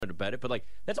bet it, but like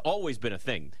that's always been a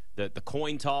thing. The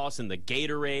coin toss and the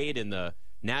Gatorade and the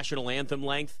national anthem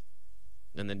length.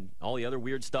 And then all the other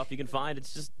weird stuff you can find.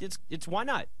 It's why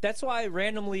not? That's why I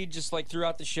randomly, just like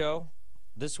throughout the show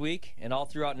this week and all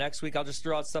throughout next week, I'll just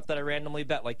throw out stuff that I randomly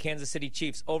bet, like Kansas City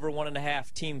Chiefs over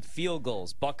 1.5 team field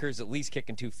goals. Bucker's at least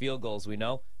kicking 2 field goals, we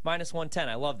know. -110.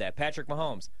 I love that. Patrick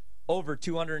Mahomes over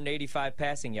 285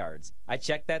 passing yards. I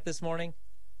checked that this morning.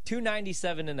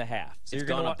 297.5. So it's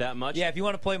gone up that much? Yeah, if you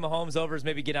want to play Mahomes overs,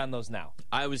 maybe get on those now.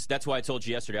 That's why I told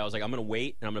you yesterday. I was like, I'm going to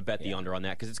wait and I'm going to bet the under on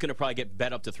that because it's going to probably get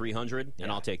bet up to 300,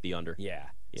 and I'll take the under. Yeah.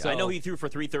 So, I know he threw for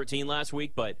 313 last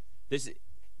week, but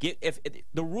if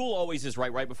the rule always is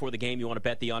right before the game, you want to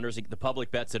bet the unders. The public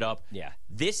bets it up. Yeah.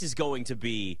 This is going to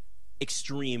be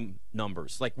extreme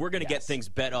numbers. Like, we're going to get things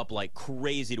bet up like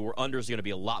crazy to where unders are going to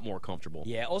be a lot more comfortable.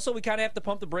 Yeah, also we kind of have to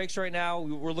pump the brakes right now.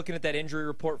 We're looking at that injury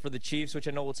report for the Chiefs, which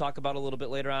I know we'll talk about a little bit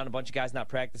later on. A bunch of guys not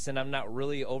practicing. I'm not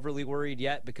really overly worried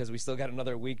yet because we still got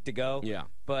another week to go. Yeah.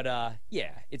 But,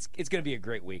 it's going to be a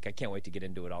great week. I can't wait to get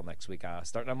into it all next week,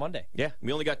 starting on Monday. Yeah,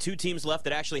 we only got 2 teams left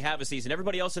that actually have a season.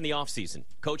 Everybody else in the offseason.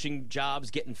 Coaching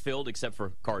jobs getting filled, except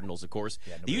for Cardinals, of course.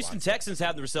 Yeah, the Houston Texans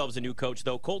have themselves a new coach,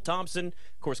 though. Cole Thompson,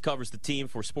 of course, covers the team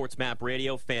for Sports Map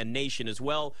Radio, Fan Nation as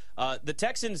well. The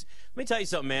Texans, let me tell you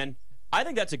something, man. I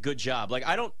think that's a good job. Like,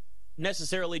 I don't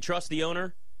necessarily trust the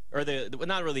owner, or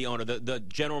not really the owner, the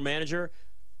general manager,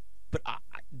 but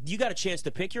you got a chance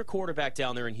to pick your quarterback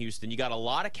down there in Houston. You got a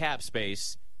lot of cap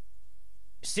space.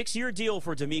 6-year deal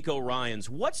for DeMeco Ryans.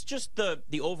 What's just the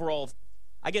overall,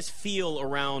 I guess, feel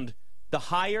around the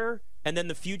hire and then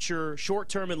the future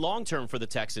short-term and long-term for the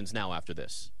Texans now after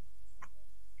this?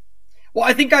 Well,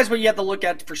 I think, guys, what you have to look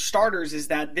at for starters is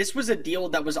that this was a deal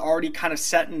that was already kind of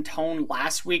set in tone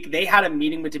last week. They had a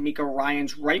meeting with DeMeco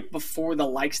Ryans right before the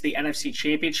likes of the NFC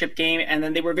Championship game, and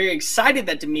then they were very excited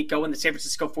that DeMeco and the San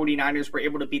Francisco 49ers were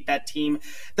able to beat that team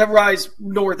that rise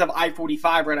north of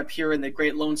I-45 right up here in the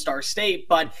great Lone Star State,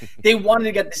 but they wanted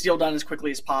to get this deal done as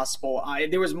quickly as possible.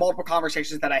 There was multiple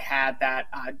conversations that I had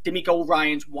that DeMeco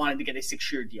Ryans wanted to get a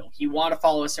 6-year deal. He wanted to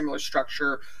follow a similar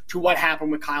structure to what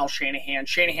happened with Kyle Shanahan.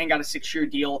 Shanahan got a 6-year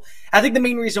deal. I think the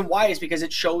main reason why is because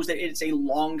it shows that it's a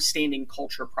long-standing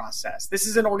culture process. This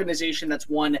is an organization that's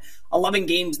won 11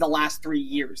 games in the last 3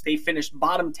 years. They finished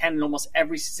bottom 10 in almost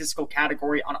every statistical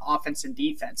category on offense and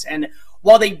defense. And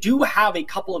while they do have a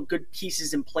couple of good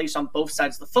pieces in place on both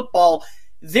sides of the football,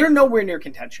 they're nowhere near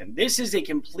contention. This is a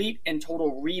complete and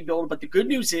total rebuild. But the good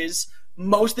news is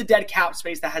most of the dead cap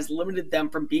space that has limited them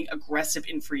from being aggressive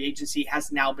in free agency has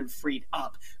now been freed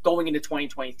up going into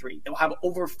 2023. They'll have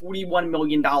over $41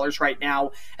 million right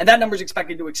now, and that number is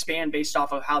expected to expand based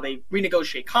off of how they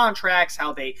renegotiate contracts,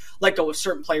 how they let go of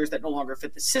certain players that no longer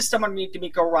fit the system underneath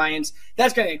DeMeco Ryans.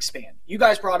 That's going to expand. You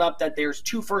guys brought up that there's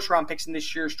 2 first-round picks in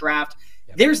this year's draft.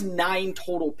 There's 9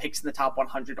 total picks in the top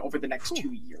 100 over the next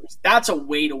 2 years. That's a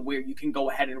way to where you can go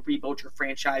ahead and rebuild your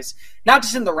franchise, not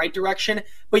just in the right direction,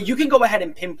 but you can go ahead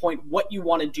and pinpoint what you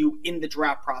want to do in the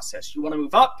draft process. You want to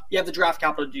move up, you have the draft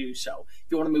capital to do so.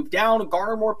 If you want to move down,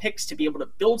 garner more picks to be able to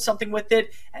build something with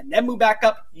it, and then move back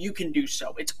up, you can do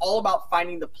so. It's all about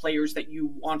finding the players that you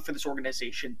want for this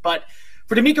organization. But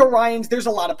for DeMeco Ryans, there's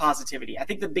a lot of positivity. I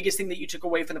think the biggest thing that you took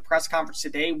away from the press conference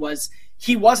today was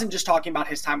he wasn't just talking about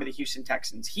his time with the Houston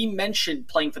Texans. He mentioned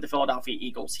playing for the Philadelphia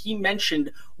Eagles. He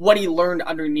mentioned what he learned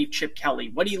underneath Chip Kelly,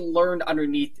 what he learned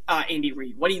underneath Andy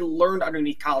Reid, what he learned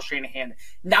underneath Kyle Shanahan,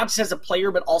 not just as a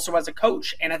player, but also as a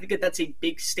coach. And I think that that's a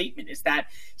big statement, is that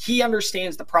he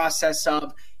understands the process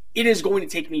of, it is going to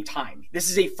take me time.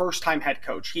 This is a first-time head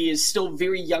coach. He is still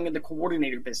very young in the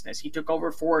coordinator business. He took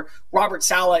over for Robert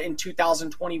Saleh in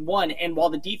 2021, and while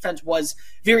the defense was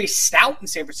very stout in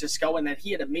San Francisco and that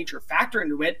he had a major factor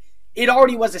into it, it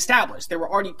already was established. There were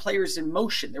already players in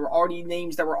motion. There were already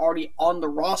names that were already on the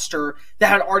roster that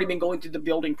had already been going through the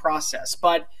building process.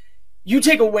 But you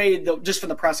take away, just from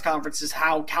the press conferences,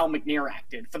 how Cal McNair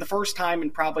acted. For the first time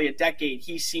in probably a decade,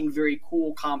 he seemed very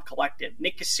cool, calm, collected.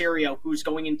 Nick Caserio, who's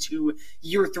going into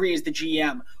year 3 as the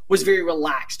GM, was very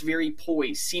relaxed, very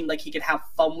poised, seemed like he could have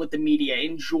fun with the media,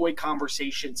 enjoy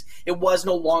conversations. It was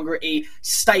no longer a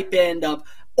stipend of,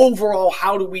 overall,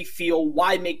 how do we feel?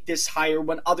 Why make this hire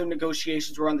when other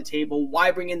negotiations were on the table? Why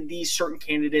bring in these certain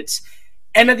candidates?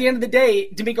 And at the end of the day,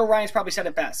 DeMeco Ryans probably said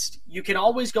it best. You can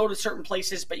always go to certain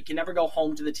places, but you can never go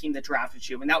home to the team that drafted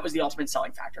you. And that was the ultimate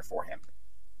selling factor for him.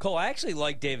 Cole, I actually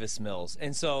like Davis Mills.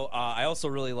 And so I also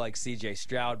really like C.J.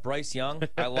 Stroud. Bryce Young,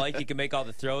 I like. He can make all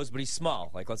the throws, but he's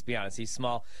small. Like, let's be honest, he's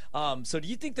small. So do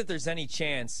you think that there's any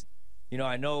chance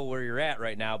I know where you're at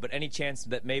right now, but any chance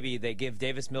that maybe they give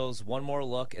Davis Mills one more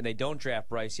look and they don't draft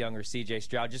Bryce Young or C.J.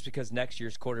 Stroud just because next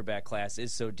year's quarterback class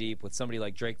is so deep with somebody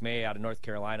like Drake May out of North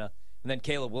Carolina and then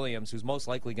Caleb Williams, who's most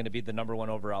likely going to be the number 1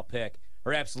 overall pick,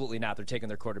 or absolutely not? They're taking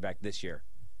their quarterback this year.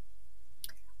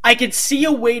 I could see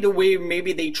a way to where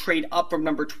maybe they trade up from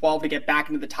number 12 to get back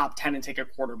into the top 10 and take a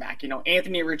quarterback.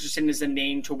 Anthony Richardson is a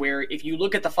name to where if you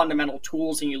look at the fundamental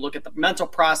tools and you look at the mental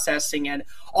processing and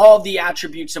all of the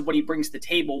attributes of what he brings to the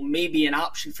table, maybe an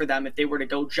option for them if they were to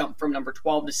go jump from number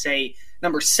 12 to say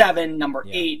number 7, number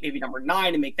 8, maybe number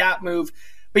 9 and make that move.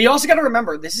 But you also got to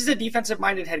remember, this is a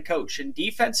defensive-minded head coach, and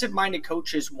defensive-minded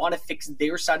coaches want to fix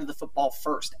their side of the football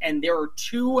first. And there are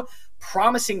 2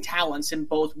 promising talents in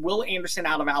both Will Anderson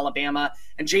out of Alabama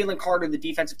and Jalen Carter, the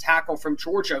defensive tackle from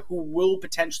Georgia, who will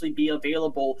potentially be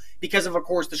available because of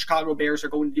course, the Chicago Bears are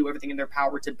going to do everything in their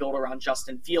power to build around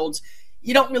Justin Fields.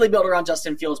 You don't really build around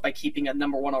Justin Fields by keeping a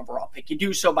number 1 overall pick. You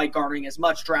do so by garnering as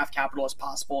much draft capital as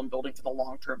possible and building for the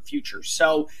long-term future.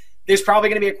 So there's probably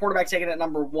going to be a quarterback taken at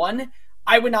number 1.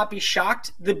 I would not be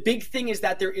shocked. The big thing is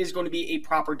that there is going to be a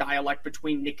proper dialect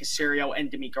between Nick Caserio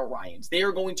and DeMeco Ryans. They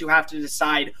are going to have to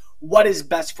decide what is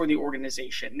best for the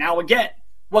organization. Now, again,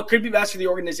 what could be best for the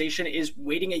organization is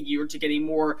waiting a year to get a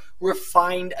more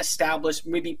refined, established,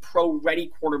 maybe pro-ready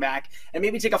quarterback, and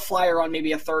maybe take a flyer on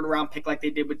maybe a 3rd-round pick like they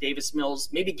did with Davis Mills.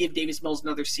 Maybe give Davis Mills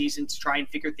another season to try and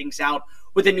figure things out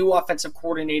with a new offensive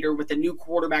coordinator, with a new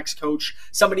quarterbacks coach,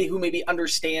 somebody who maybe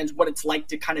understands what it's like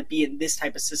to kind of be in this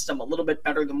type of system a little bit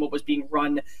better than what was being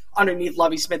run underneath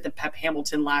Lovie Smith and Pep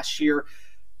Hamilton last year.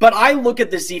 But I look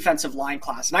at this defensive line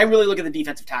class, and I really look at the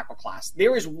defensive tackle class.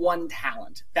 There is one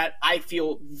talent that I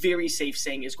feel very safe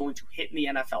saying is going to hit in the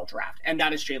NFL draft, and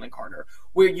that is Jalen Carter,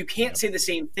 where you can't say the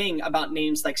same thing about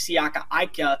names like Siaka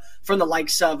Ika from the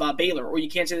likes of Baylor, or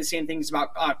you can't say the same things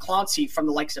about Clancy from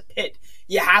the likes of Pitt.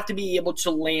 You have to be able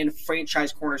to land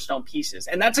franchise cornerstone pieces.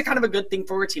 And that's a kind of a good thing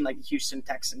for a team like the Houston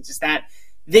Texans, is that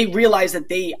they realize that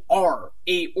they are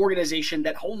a organization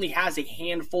that only has a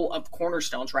handful of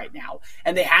cornerstones right now,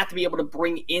 and they have to be able to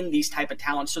bring in these type of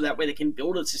talents so that way they can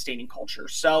build a sustaining culture.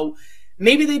 So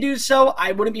maybe they do so.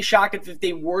 I wouldn't be shocked if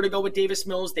they were to go with Davis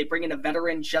Mills, they bring in a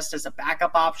veteran just as a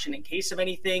backup option in case of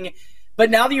anything. But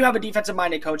now that you have a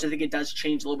defensive-minded coach, I think it does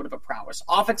change a little bit of a prowess.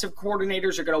 Offensive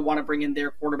coordinators are going to want to bring in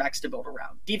their quarterbacks to build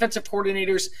around. Defensive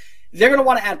coordinators, they're going to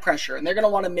want to add pressure, and they're going to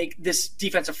want to make this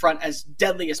defensive front as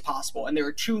deadly as possible. And there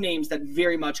are 2 names that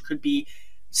very much could be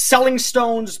selling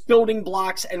stones, building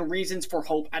blocks, and reasons for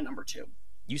hope at number 2.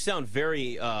 You sound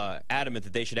very adamant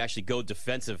that they should actually go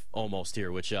defensive almost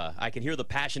here, which I can hear the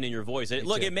passion in your voice.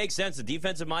 Look, it makes sense. A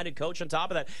defensive-minded coach on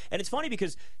top of that. And it's funny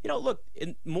because, look,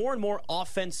 more and more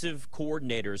offensive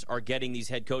coordinators are getting these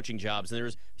head coaching jobs, and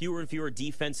there's fewer and fewer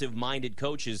defensive-minded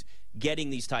coaches getting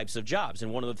these types of jobs.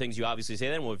 And one of the things you obviously say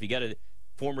then, well, if you get a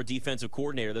former defensive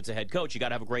coordinator that's a head coach, you got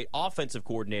to have a great offensive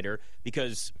coordinator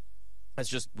because that's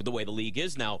just the way the league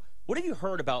is now. What have you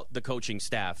heard about the coaching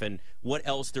staff and what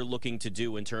else they're looking to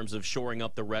do in terms of shoring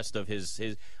up the rest of his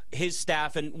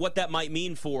staff and what that might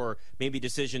mean for maybe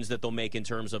decisions that they'll make in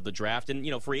terms of the draft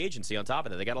and, free agency on top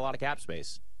of that? They got a lot of cap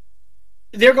space.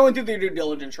 They're going through their due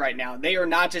diligence right now. They are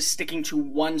not just sticking to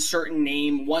one certain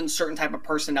name, one certain type of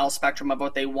personnel spectrum of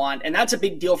what they want. And that's a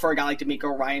big deal for a guy like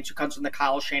DeMeco Ryans, who comes from the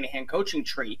Kyle Shanahan coaching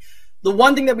tree. The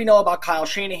one thing that we know about Kyle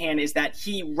Shanahan is that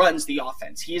he runs the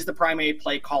offense. He is the primary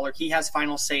play caller. He has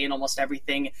final say in almost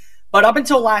everything. But up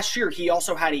until last year, he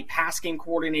also had a pass game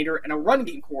coordinator and a run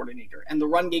game coordinator. And the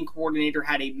run game coordinator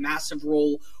had a massive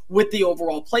role with the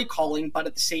overall play calling, but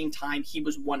at the same time, he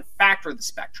was one factor of the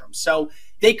spectrum. So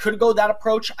they could go that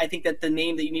approach. I think that the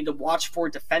name that you need to watch for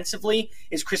defensively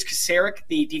is Chris Kasarik,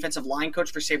 the defensive line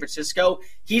coach for San Francisco.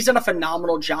 He's done a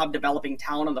phenomenal job developing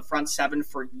talent on the front 7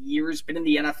 for years, been in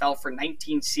the NFL for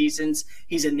 19 seasons.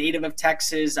 He's a native of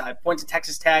Texas, went to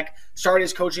Texas Tech, started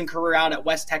his coaching career out at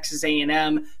West Texas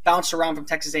A&M, bounced around from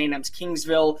Texas A&M's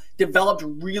Kingsville, developed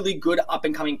really good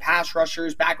up-and-coming pass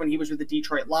rushers back when he was with the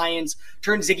Detroit Lions,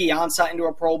 turned Ziggy Ansah into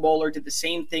a Pro Bowler, did the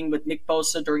same thing with Nick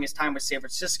Bosa during his time with San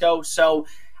Francisco. So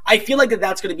I feel like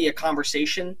that's going to be a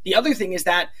conversation. The other thing is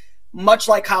that, much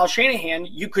like Kyle Shanahan,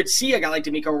 you could see a guy like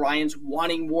DeMeco Ryans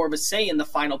wanting more of a say in the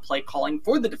final play calling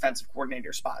for the defensive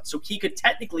coordinator spot. So he could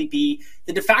technically be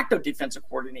the de facto defensive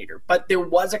coordinator. But there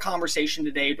was a conversation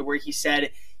today to where he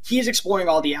said he is exploring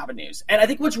all the avenues. And I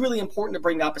think what's really important to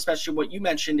bring up, especially what you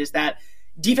mentioned, is that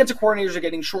defensive coordinators are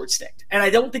getting short-sticked. And I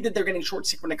don't think that they're getting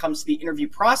short-sticked when it comes to the interview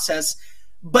process,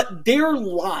 but their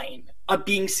line of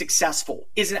being successful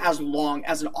isn't as long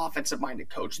as an offensive-minded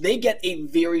coach. They get a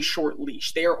very short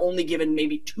leash. They are only given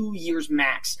maybe 2 years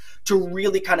max to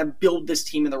really kind of build this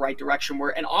team in the right direction,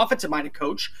 where an offensive-minded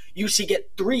coach, you see,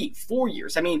 get 3-4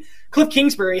 years. I mean, Cliff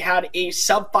Kingsbury had a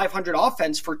sub-500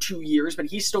 offense for 2 years, but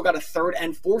he's still got a third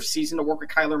and fourth season to work with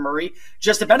Kyler Murray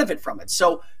just to benefit from it.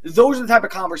 So those are the type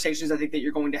of conversations I think that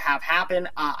you're going to have happen.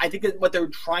 I think that what they're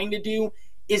trying to do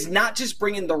is not just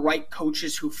bring in the right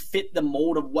coaches who fit the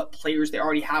mold of what players they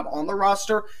already have on the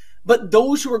roster, but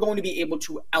those who are going to be able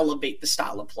to elevate the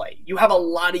style of play. You have a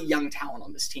lot of young talent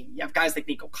on this team. You have guys like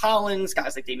Nico Collins,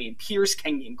 guys like Dameon Pierce,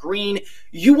 Kenyon Green.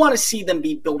 You want to see them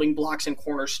be building blocks and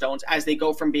cornerstones as they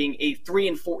go from being a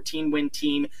 3-14 win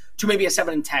team to maybe a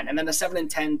 7-10, and then a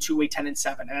 7-10 to a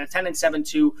 10-7, and a 10-7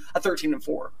 to a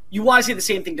 13-4. You want to see the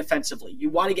same thing defensively. You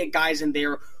want to get guys in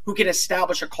there who can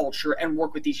establish a culture and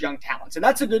work with these young talents. And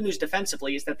that's the good news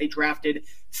defensively, is that they drafted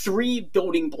 3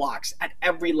 building blocks at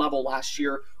every level last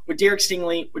year, with Derek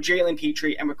Stingley, with Jalen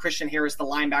Petrie, and with Christian Harris, the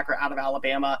linebacker out of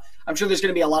Alabama. I'm sure there's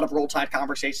going to be a lot of Roll Tide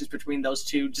conversations between those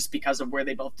two just because of where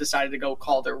they both decided to go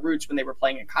call their roots when they were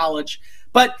playing in college.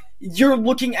 But you're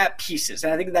looking at pieces,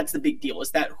 and I think that's the big deal,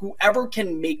 is that whoever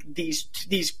can make these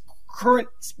current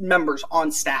members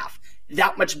on staff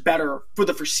that much better for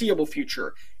the foreseeable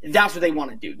future, that's what they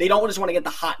want to do. They don't just want to get the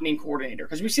hot name coordinator,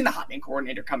 because we've seen the hot name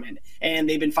coordinator come in, and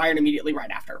they've been fired immediately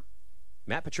right after.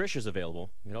 Matt Patricia's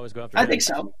available. You can always go after I him. think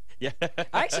so. Yeah.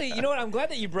 Actually, you know what? I'm glad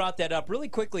that you brought that up really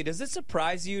quickly. Does it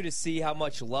surprise you to see how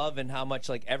much love and how much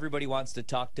everybody wants to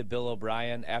talk to Bill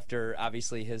O'Brien after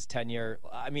obviously his tenure?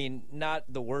 I mean, not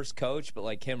the worst coach,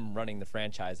 but him running the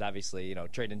franchise. Obviously,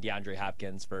 trading DeAndre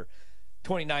Hopkins for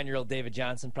 29-year-old David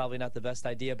Johnson, probably not the best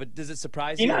idea. But does it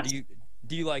surprise you, or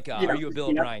do you like? Are you a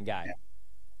Bill O'Brien guy?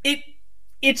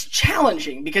 It's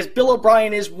challenging because Bill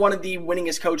O'Brien is one of the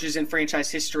winningest coaches in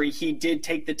franchise history. He did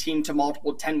take the team to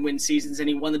multiple 10-win seasons, and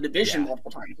he won the division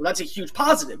multiple times. So that's a huge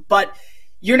positive. But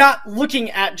you're not looking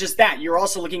at just that. You're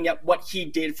also looking at what he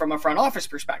did from a front office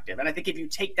perspective. And I think if you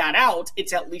take that out,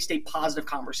 it's at least a positive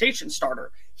conversation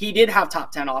starter. He did have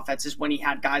top 10 offenses when he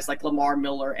had guys like Lamar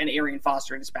Miller and Arian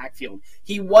Foster in his backfield.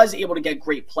 He was able to get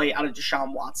great play out of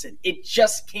Deshaun Watson. It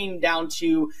just came down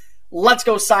to, let's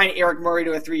go sign Eric Murray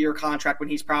to a 3-year contract when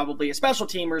he's probably a special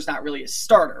teamer, is not really a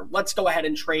starter. Let's go ahead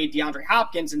and trade DeAndre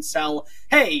Hopkins and sell,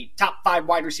 hey, top 5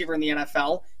 wide receiver in the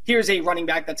NFL. Here's a running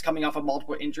back that's coming off of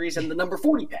multiple injuries and the number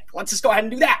 40 pick. Let's just go ahead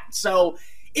and do that. So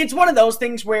it's one of those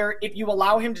things where if you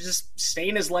allow him to just stay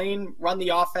in his lane, run the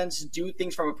offense, do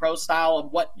things from a pro style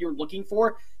of what you're looking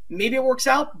for, maybe it works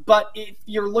out. But if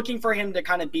you're looking for him to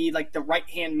kind of be like the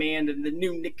right-hand man and the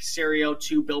new Nick Caserio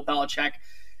to Bill Belichick,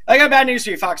 I got bad news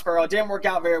for you, Foxborough. It didn't work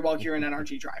out very well here in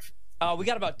NRG Drive. We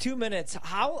got about 2 minutes.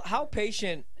 How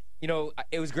patient,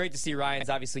 it was great to see Ryans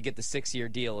obviously get the 6-year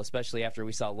deal, especially after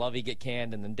we saw Lovey get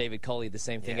canned and then David Culley the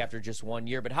same thing after just 1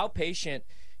 year. But how patient,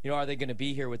 are they going to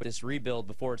be here with this rebuild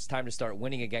before it's time to start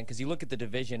winning again? Because you look at the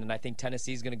division, and I think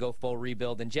Tennessee's going to go full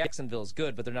rebuild, and Jacksonville's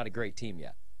good, but they're not a great team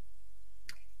yet.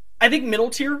 I think middle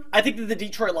tier. I think that the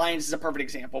Detroit Lions is a perfect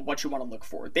example of what you want to look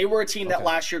for. They were a team that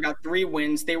last year got 3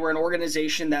 wins. They were an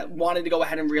organization that wanted to go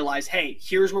ahead and realize, hey,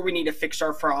 here's where we need to fix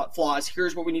our flaws.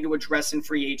 Here's what we need to address in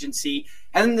free agency.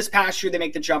 And then this past year, they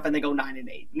make the jump and they go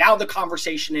 9-8. Now the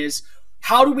conversation is,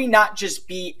 how do we not just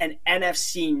be an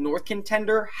NFC North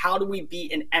contender? How do we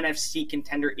be an NFC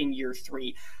contender in year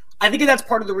 3? I think that's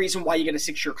part of the reason why you get a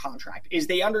 6-year contract, is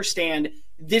they understand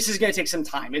this is going to take some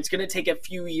time. It's going to take a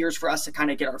few years for us to kind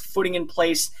of get our footing in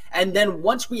place. And then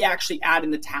once we actually add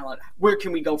in the talent, where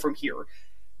can we go from here?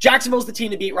 Jacksonville's the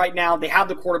team to beat right now. They have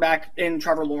the quarterback in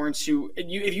Trevor Lawrence, who,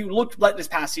 if you look at this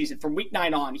past season, from week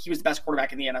 9 on, he was the best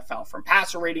quarterback in the NFL, from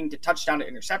passer rating to touchdown to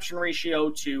interception ratio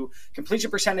to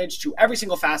completion percentage to every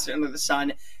single facet under the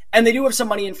sun. And they do have some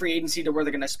money in free agency to where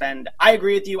they're going to spend. I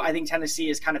agree with you. I think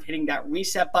Tennessee is kind of hitting that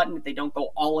reset button if they don't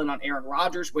go all in on Aaron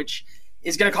Rodgers, which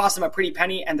is going to cost them a pretty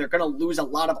penny, and they're going to lose a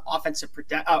lot of offensive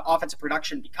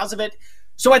production because of it.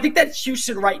 So I think that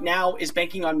Houston right now is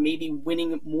banking on maybe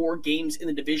winning more games in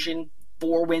the division,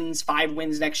 4 wins, 5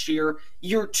 wins next year.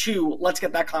 Year 2, let's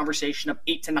get that conversation of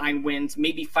 8 to 9 wins,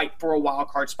 maybe fight for a wild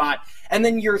card spot. And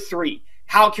then year 3,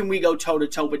 how can we go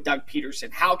toe-to-toe with Doug Peterson?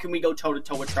 How can we go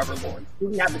toe-to-toe with Trevor Lawrence? Do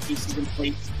we have the pieces in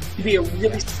place to be a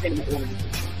really sustainable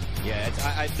organization?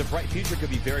 Yeah, the bright future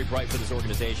could be very bright for this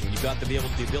organization. You've got the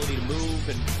ability to move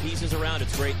and pieces around.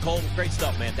 It's great. Cole, great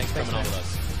stuff, man. Thanks for coming on with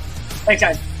us. Thanks,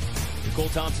 guys. Cole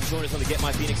Thompson joined us on the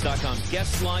GetMyPhoenix.com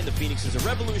guest line. The Phoenix is a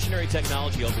revolutionary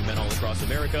technology helping men all across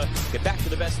America get back to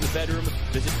the best in the bedroom.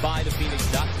 Visit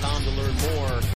BuyThePhoenix.com to learn more.